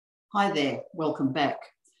Hi there, welcome back.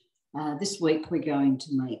 This week we're going to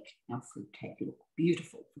make our fruitcake look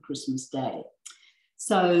beautiful for Christmas Day.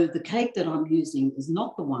 So the cake that I'm using is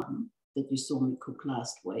not the one that you saw me cook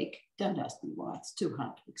last week. Don't ask me why, it's too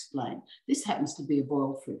hard to explain. This happens to be a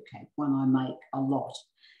boiled fruitcake, one I make a lot.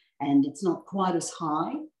 And it's not quite as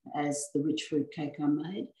high as the rich fruitcake I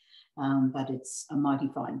made, but it's a mighty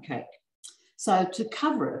fine cake. So to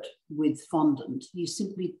cover it with fondant, you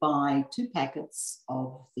simply buy 2 packets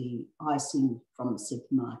of the icing from the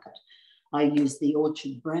supermarket. I use the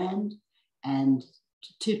Orchard brand, and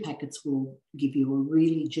 2 packets will give you a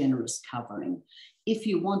really generous covering. If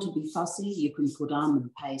you want to be fussy, you can put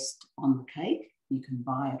almond paste on the cake. You can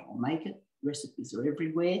buy it or make it. Recipes are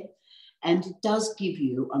everywhere. And it does give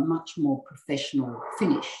you a much more professional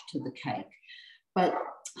finish to the cake. But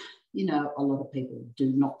you know, a lot of people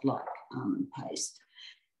do not like almond paste.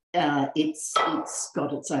 It's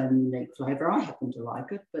got its own unique flavour. I happen to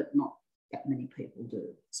like it, but not that many people do,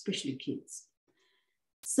 especially kids.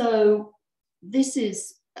 So this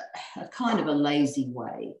is a kind of a lazy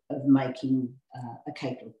way of making a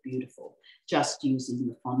cake look beautiful, just using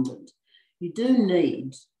the fondant. You do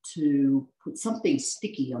need to put something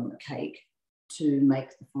sticky on the cake to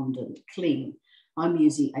make the fondant cling. I'm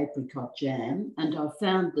using apricot jam, and I've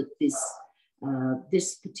found that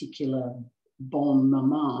this particular Bon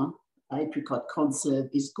Maman apricot conserve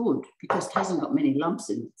is good because it hasn't got many lumps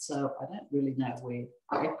in it. So I don't really know where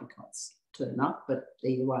the apricots turn up, but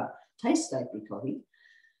there you are. Tastes apricot-y,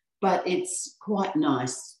 but it's quite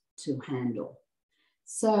nice to handle.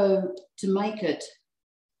 So to make it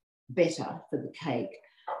better for the cake,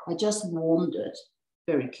 I just warmed it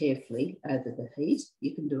very carefully over the heat.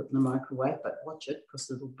 You can do it in the microwave, but watch it because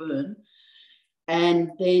it'll burn. And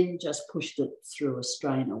then just pushed it through a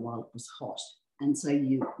strainer while it was hot. And so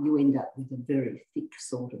you end up with a very thick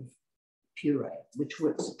sort of puree, which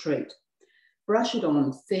works a treat. Brush it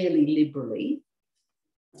on fairly liberally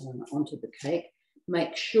onto the cake.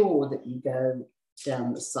 Make sure that you go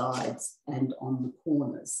down the sides and on the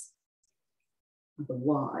corners.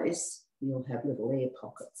 Otherwise, you'll have little air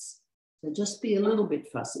pockets. So just be a little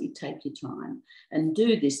bit fussy, take your time, and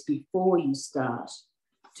do this before you start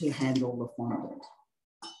to handle the fondant.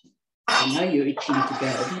 I know you're itching to go,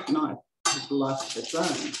 that knife has the life of its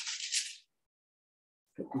own.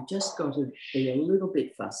 But you've just got to be a little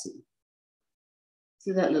bit fussy.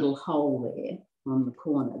 See that little hole there on the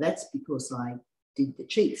corner? That's because I did the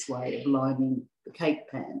cheats way of lining the cake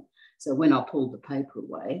pan. So when I pulled the paper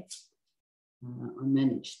away, I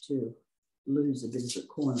managed to lose a bit of the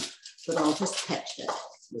corner, but I'll just catch that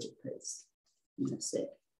little piece in a sec.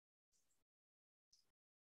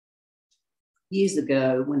 Years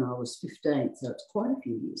ago, when I was 15, so it's quite a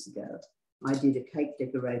few years ago, I did a cake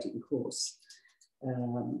decorating course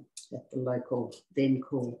at the local, then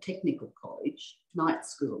called Technical College, night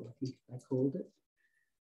school, I think they called it.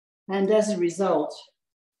 And as a result,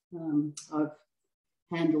 I've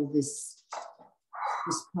handled this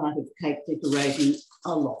part of cake decorating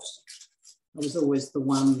a lot. I was always the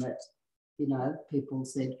one that, you know, people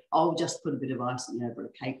said, oh, just put a bit of icing over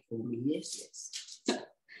a cake for me. Yes, yes.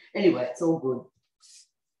 Anyway, it's all good.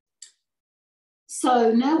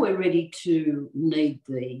 So now we're ready to knead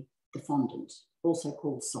the fondant, also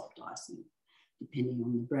called soft icing, depending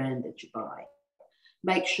on the brand that you buy.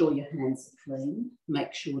 Make sure your hands are clean.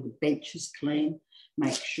 Make sure the bench is clean.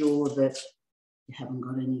 Make sure that you haven't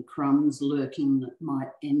got any crumbs lurking that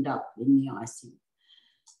might end up in the icing.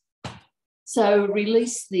 So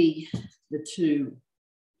release the two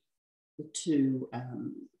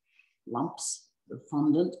lumps of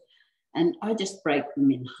fondant, and I just break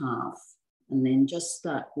them in half and then just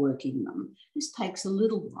start working them. This takes a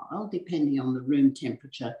little while depending on the room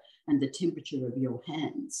temperature and the temperature of your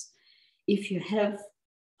hands. If you have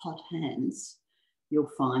hot hands,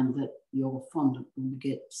 you'll find that your fondant will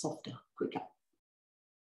get softer quicker.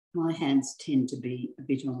 My hands tend to be a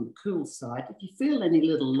bit on the cool side. If you feel any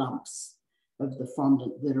little lumps of the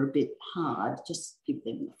fondant that are a bit hard, just give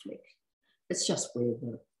them a flick. It's just where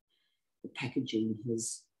the packaging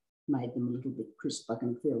has made them a little bit crisp. I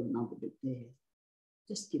can feel another bit there.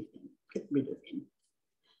 Just get rid of them.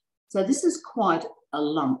 So this is quite a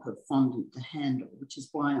lump of fondant to handle, which is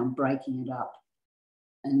why I'm breaking it up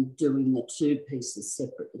and doing the 2 pieces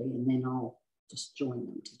separately, and then I'll just join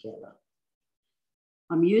them together.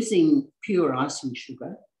 I'm using pure icing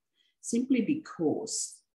sugar simply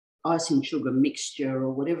because icing sugar mixture,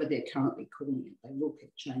 or whatever they're currently calling it, they will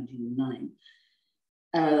keep changing the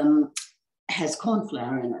name, has corn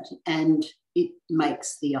flour in it, and it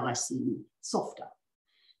makes the icing softer.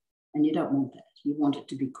 And you don't want that. You want it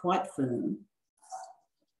to be quite firm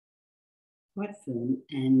quite firm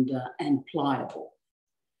and pliable.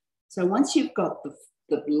 So once you've got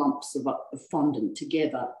the lumps of the fondant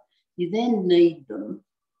together, you then knead them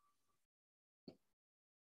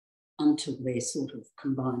until they're sort of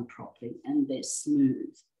combined properly and they're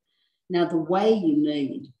smooth. Now, the way you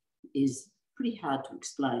knead is pretty hard to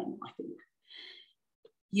explain, I think.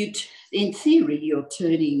 In theory, you're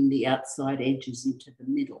turning the outside edges into the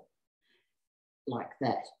middle, like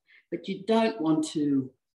that. But you don't want to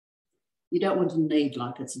knead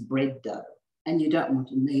like it's a bread dough, and you don't want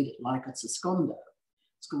to knead it like it's a scone dough.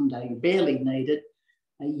 Scone dough, you barely knead it.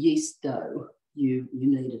 A yeast dough, you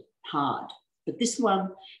knead it hard. But this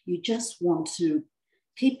one, you just want to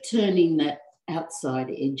keep turning that outside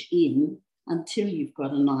edge in until you've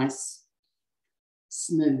got a nice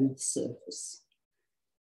smooth surface.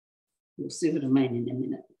 You'll see what I mean in a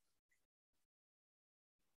minute.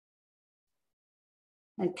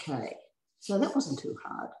 Okay, so that wasn't too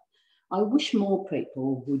hard. I wish more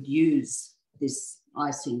people would use this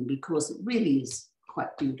icing because it really is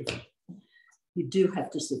quite beautiful. You do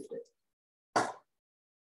have to sift it.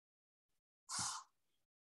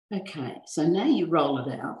 Okay, so now you roll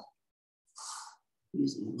it out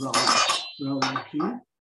using a rolling pin.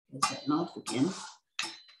 There's that knife again.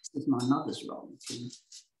 This is my mother's rolling pin.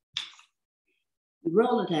 You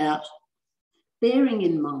roll it out, bearing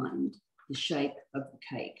in mind the shape of the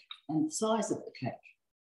cake and the size of the cake.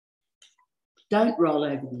 Don't roll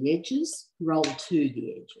over the edges, roll to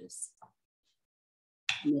the edges.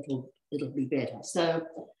 And it'll be better. So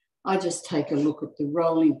I just take a look at the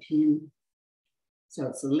rolling pin. So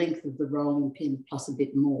it's the length of the rolling pin plus a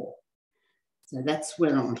bit more. So that's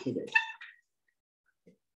where I'm headed.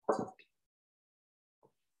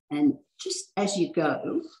 And just as you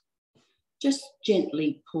go, just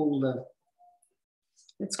gently pull the,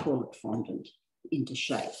 let's call it fondant, into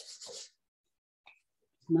shape.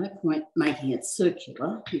 No point making it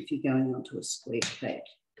circular if you're going onto a square cake.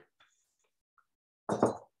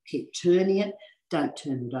 Keep turning it, don't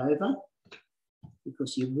turn it over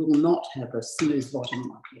because you will not have a smooth bottom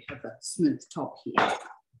like you have a smooth top here.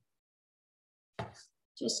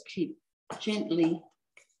 Just keep gently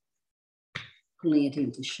pulling it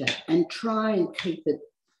into shape and try and keep it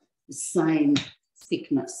the same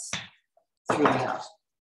thickness throughout.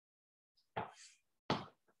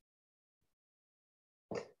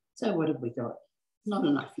 So what have we got? Not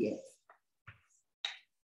enough yet.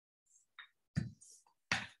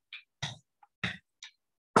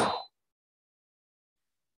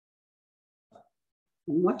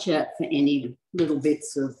 And watch out for any little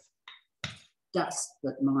bits of dust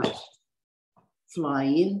that might fly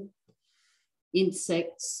in,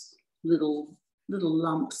 insects, little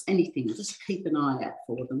lumps, anything. Just keep an eye out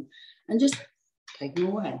for them and just take them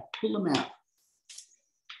away, pull them out.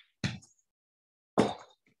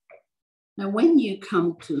 Now, when you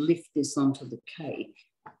come to lift this onto the cake,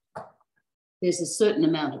 there's a certain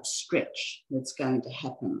amount of stretch that's going to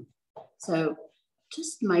happen. So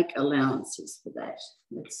just make allowances for that.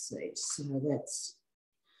 Let's see, so that's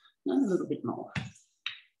a little bit more.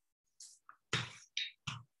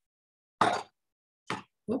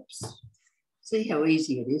 Oops, see how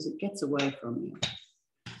easy it is? It gets away from you.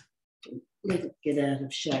 Let it get out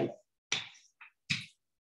of shape.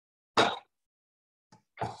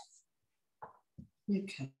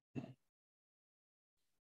 Okay,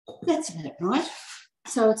 that's about right.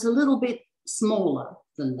 So it's a little bit smaller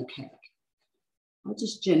than the cake. I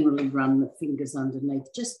just generally run the fingers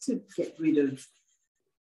underneath just to get rid of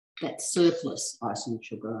that surplus icing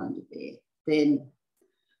sugar under there. Then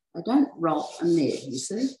I don't roll, and there, you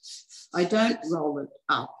see, I don't roll it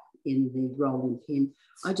up in the rolling pin.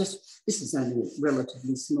 This is only a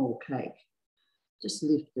relatively small cake. Just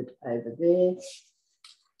lift it over there.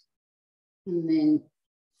 And then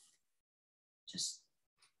just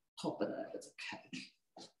pop it over the cake.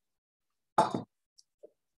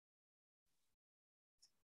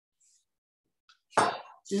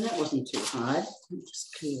 Now that wasn't too hard. I'll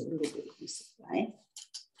just clear a little bit of this away.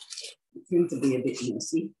 It tends to be a bit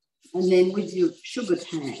messy. And then with your sugared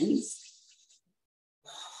hands,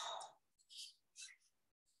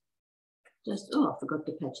 just, oh, I forgot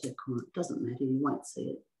to patch that corner. It doesn't matter, you won't see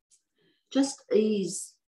it. Just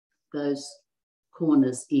ease those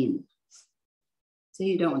corners in. So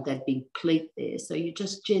you don't want that big pleat there. So you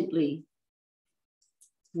just gently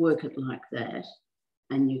work it like that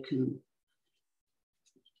and you can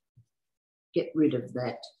get rid of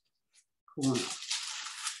that corner,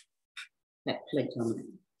 that pleat on there.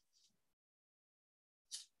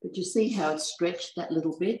 But you see how it's stretched that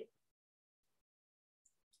little bit?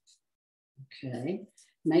 Okay,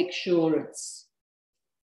 make sure it's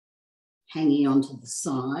hanging onto the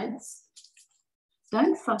sides.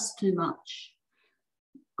 don't fuss too much.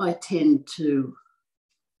 I tend to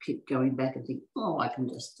keep going back and think, oh, I can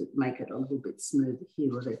just make it a little bit smoother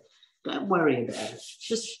here or there. Don't worry about it.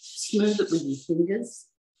 Just smooth it with your fingers,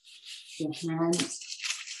 your hands.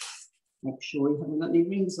 Make sure you haven't got any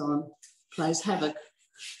rings on. Plays havoc.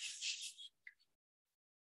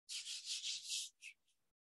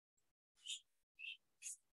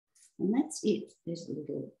 And that's it. There's a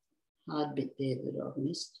little hard bit there that I've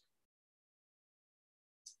missed.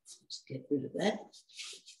 Let's get rid of that.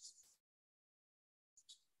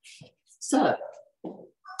 So,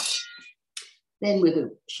 then with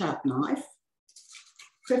a sharp knife,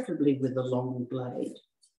 preferably with a long blade,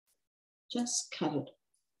 just cut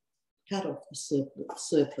off the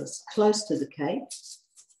surplus close to the cake.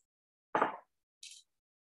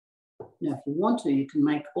 Now, if you want to, you can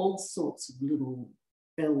make all sorts of little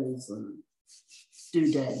bells and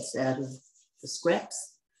doodads out of the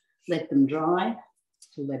scraps. Let them dry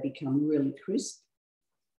till they become really crisp,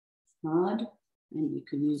 hard, and you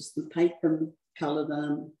can use them, paint them, colour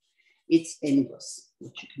them. It's endless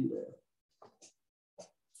what you can do.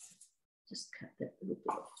 Just cut that little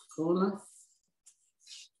bit off the corner.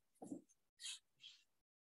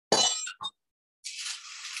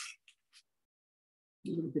 A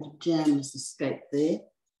little bit of jam has escaped there.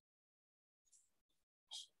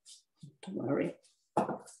 Don't worry.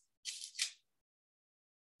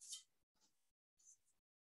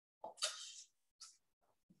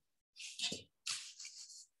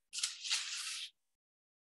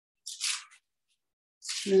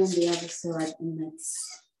 And on the other side, and that's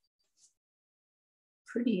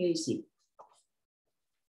pretty easy.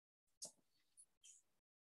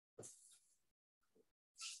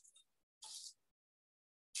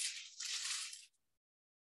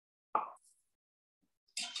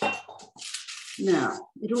 Now,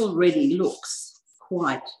 it already looks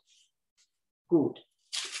quite good.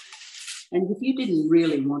 And if you didn't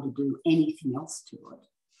really want to do anything else to it,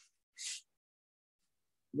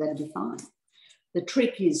 that'd be fine. The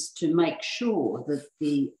trick is to make sure that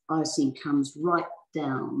the icing comes right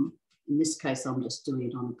down. In this case, I'm just doing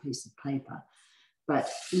it on a piece of paper, but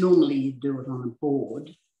normally you do it on a board,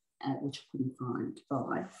 which I couldn't find to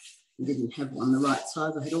buy. I didn't have one the right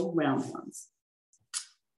size. I had all round ones.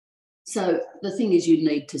 So the thing is, you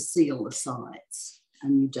need to seal the sides,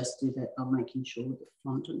 and you just do that by making sure the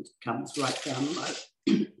fondant comes right down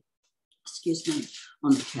low, excuse me,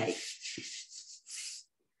 on the cake.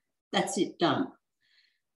 That's it, done.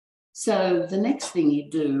 So the next thing you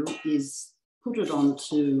do is put it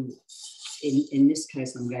onto, in this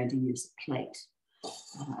case, I'm going to use a plate,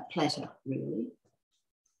 platter, really.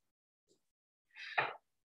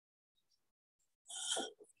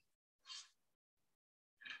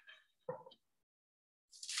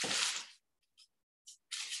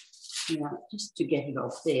 Now, just to get it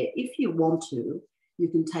off there, if you want to, you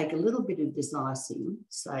can take a little bit of this icing,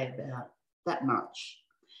 say about that much,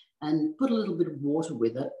 and put a little bit of water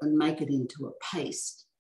with it and make it into a paste,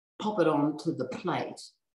 pop it onto the plate,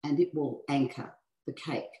 and it will anchor the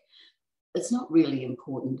cake. It's not really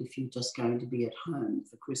important if you're just going to be at home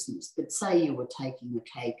for Christmas, but say you were taking the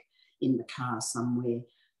cake in the car somewhere,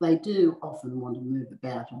 they do often want to move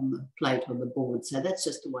about on the plate or the board. So that's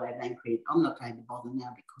just a way of anchoring. I'm not going to bother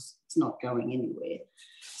now because it's not going anywhere.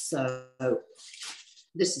 So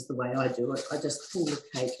this is the way I do it. I just pull the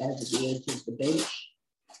cake over the edge of the bench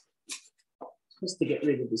just to get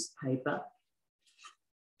rid of this paper.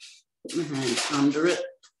 Put my hand under it.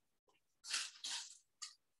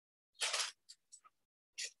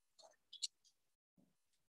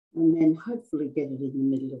 And then hopefully get it in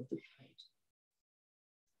the middle of the plate.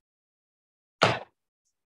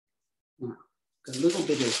 Now, got a little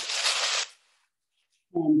bit of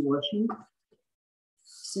hand washing.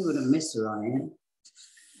 See what a messer I am.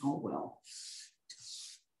 Oh well.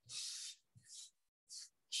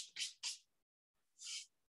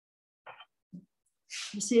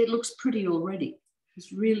 You see, it looks pretty already.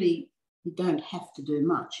 It's really, you don't have to do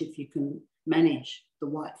much if you can manage the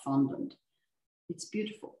white fondant. It's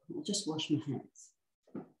beautiful. I'll just wash my hands.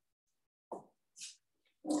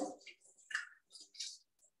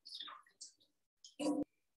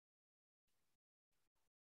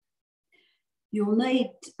 You'll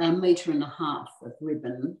need 1.5 meters of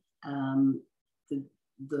ribbon.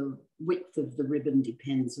 The width of the ribbon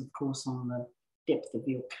depends, of course, on the depth of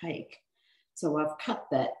your cake. So I've cut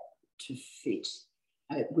that to fit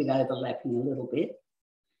with overlapping a little bit.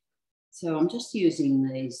 So I'm just using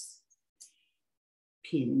these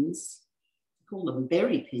pins. I call them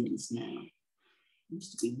berry pins now. They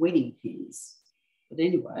used to be wedding pins. But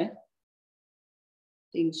anyway,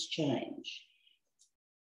 things change.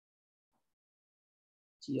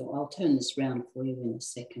 I'll turn this round for you in a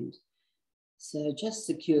second. So just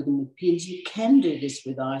secure them with pins. You can do this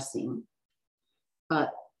with icing,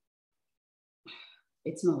 but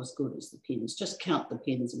it's not as good as the pins. Just count the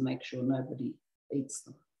pins and make sure nobody eats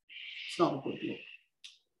them. It's not a good look.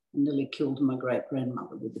 I nearly killed my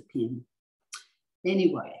great-grandmother with a pin.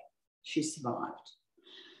 Anyway, she survived.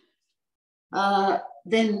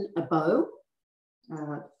 Then a bow.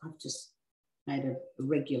 I've just made a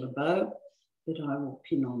regular bow that I will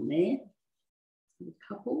pin on there. A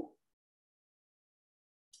couple.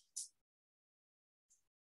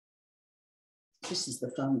 This is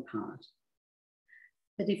the fun part.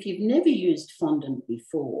 But if you've never used fondant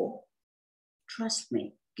before, trust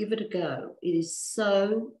me, give it a go. It is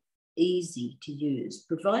so easy to use,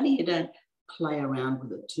 providing you don't play around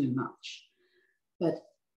with it too much. But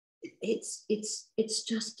it's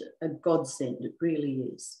just a godsend, it really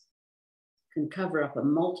is. Can cover up a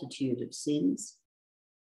multitude of sins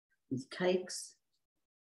with cakes.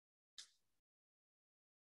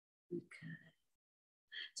 Okay.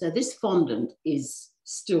 So this fondant is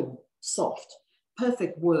still soft.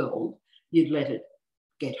 Perfect world, you'd let it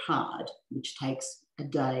get hard, which takes a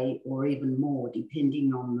day or even more,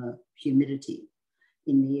 depending on the humidity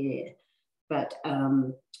in the air. But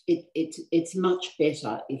it's much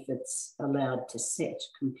better if it's allowed to set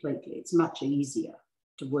completely. It's much easier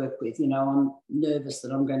to work with. You know, I'm nervous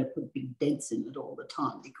that I'm going to put big dents in it all the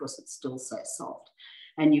time because it's still so soft.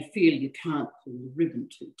 And you feel you can't pull the ribbon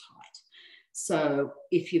too tight. So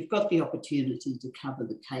if you've got the opportunity to cover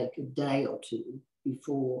the cake a day or two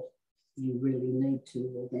before you really need to,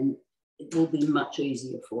 well then it will be much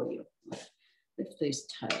easier for you. Lift these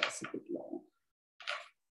tails a bit long.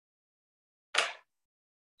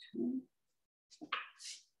 Okay.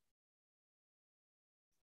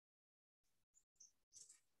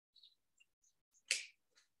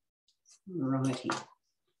 Alrighty,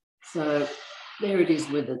 so there it is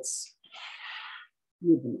with its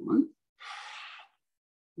ribbon on.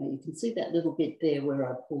 Now you can see that little bit there where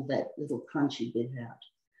I pulled that little crunchy bit out.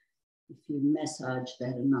 If you massage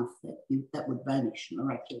that enough, that would vanish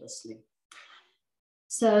miraculously.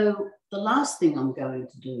 So the last thing I'm going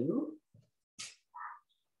to do,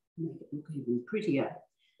 make it look even prettier,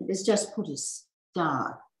 is just put a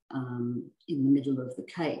star in the middle of the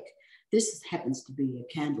cake. This happens to be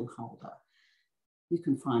a candle holder. You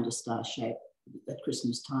can find a star shape at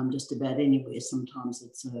Christmas time just about anywhere. Sometimes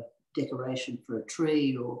it's a decoration for a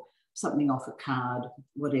tree or something off a card,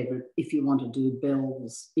 whatever. If you want to do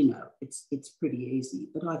bells, you know, it's pretty easy.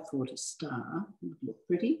 But I thought a star would look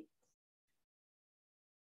pretty.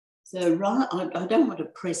 So I don't want to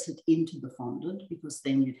press it into the fondant because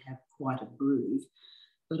then you'd have quite a groove.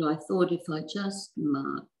 But I thought if I just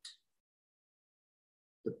marked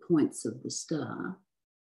the points of the star,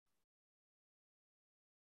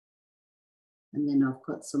 and then I've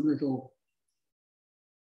got some little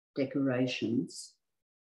decorations.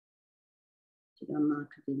 Did I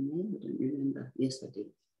mark it in there? I don't remember. Yes, I did.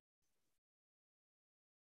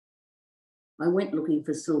 I went looking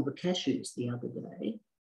for silver cashews the other day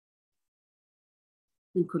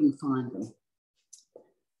and couldn't find them.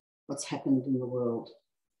 What's happened in the world?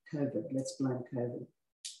 COVID, let's blame COVID.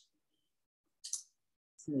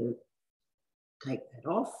 So take that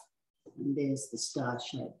off, and there's the star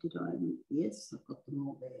shape. Did I? Yes, I've got them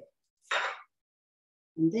all there.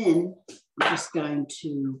 And then I'm just going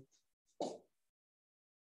to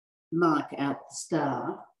mark out the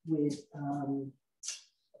star with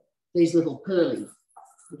these little pearly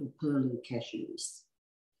cashews.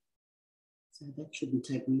 So that shouldn't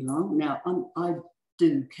take me long. Now, I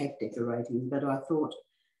do cake decorating, but I thought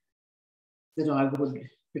that I would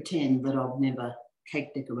pretend that I've never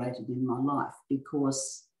cake decorated in my life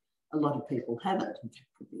because a lot of people haven't.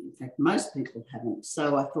 In fact, most people haven't.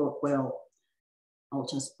 So I thought, well, I'll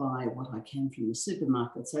just buy what I can from the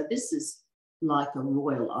supermarket. So this is like a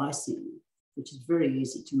royal icing, which is very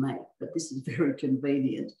easy to make, but this is very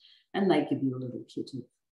convenient. And they give you a little kit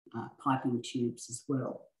of piping tubes as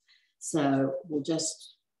well. So we'll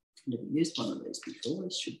just, I've never used one of these before,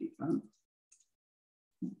 this should be fun.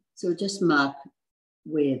 So we'll just mark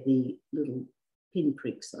where the little pin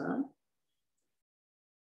pricks are.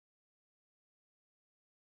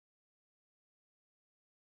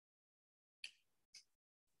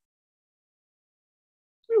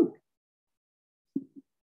 Ooh.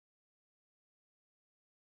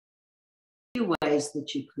 Ways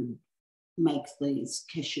that you could make these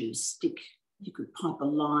cashews stick. You could pipe a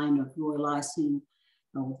line of royal icing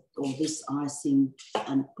or this icing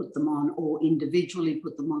and put them on, or individually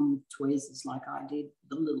put them on with tweezers like I did,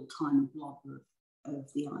 the little tiny blob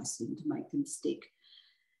of the icing to make them stick.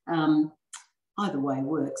 Either way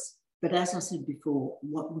works. But as I said before,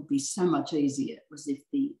 what would be so much easier was if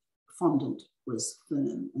the fondant was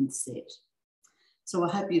firm and set. So I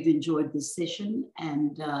hope you've enjoyed this session,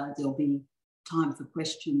 and there'll be time for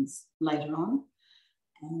questions later on.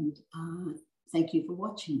 And thank you for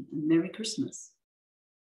watching, and Merry Christmas.